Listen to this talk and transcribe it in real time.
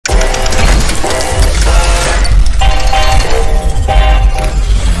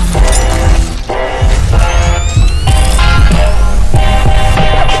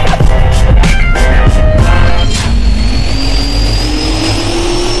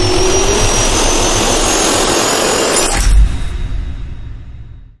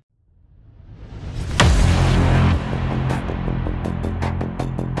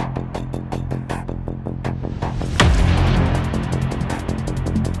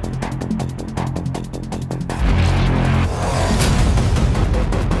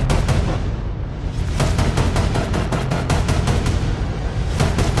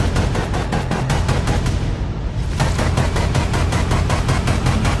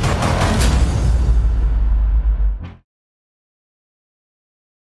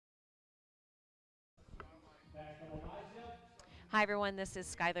Hi everyone, this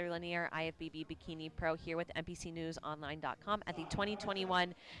is Skylar Lanier, IFBB Bikini Pro here with NPCNewsOnline.com at the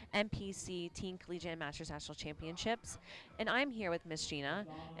 2021 NPC Teen Collegiate and Masters National Championships. And I'm here with Miss Gina.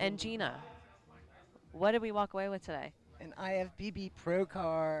 And Gina, what did we walk away with today? An IFBB Pro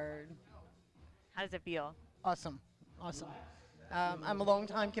card. How does it feel? Awesome, awesome. I'm a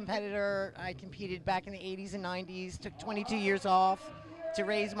longtime competitor. I competed back in the 80s and 90s, took 22 years off to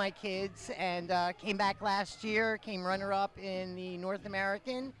raise my kids, and came back last year, came runner-up in the North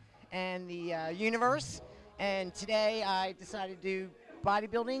American and the Universe. And today I decided to do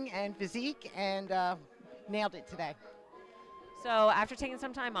bodybuilding and physique, and nailed it today. So after taking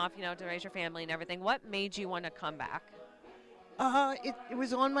some time off, to raise your family and everything, what made you want to come back? It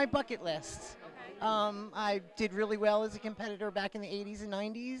was on my bucket list. I did really well as a competitor back in the 80s and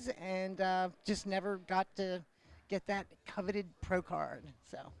 90s, and just never got to get that coveted pro card.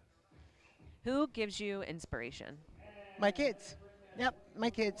 So, Who gives you inspiration? my kids. Yep, my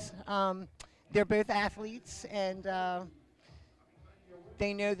kids. They're both athletes, and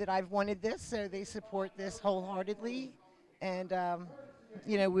they know that I've wanted this, so they support this wholeheartedly. And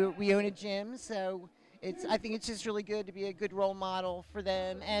we own a gym, so I think it's just really good to be a good role model for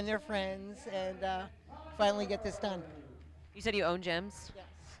them and their friends, and finally get this done. You said you own gyms? Yes.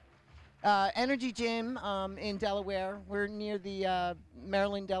 Energy Gym in Delaware. We're near the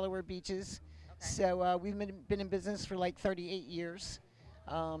Maryland, Delaware beaches. Okay. So we've been in business for like 38 years.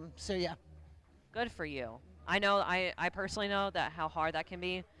 So yeah. Good for you. I know, I personally know that how hard that can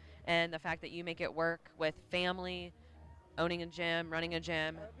be, and the fact that you make it work with family, owning a gym, running a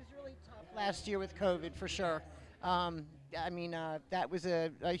gym. It was really tough last year with COVID, for sure. That was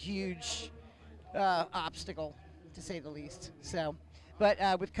a huge obstacle, to say the least. So, but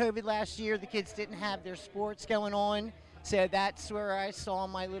with COVID last year, the kids didn't have their sports going on, so that's where I saw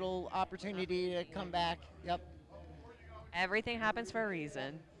my little opportunity to come back. Yep. Everything happens for a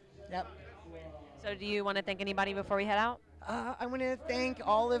reason. Yep. So do you want to thank anybody before we head out? I want to thank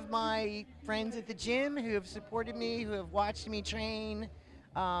all of my friends at the gym who have supported me, who have watched me train,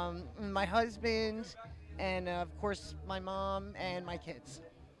 my husband, and of course my mom and my kids.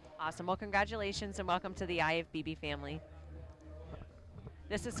 Awesome. Well, congratulations and welcome to the IFBB family.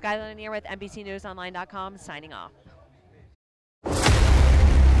 This is Skylar Lanier with NBCNewsOnline.com signing off.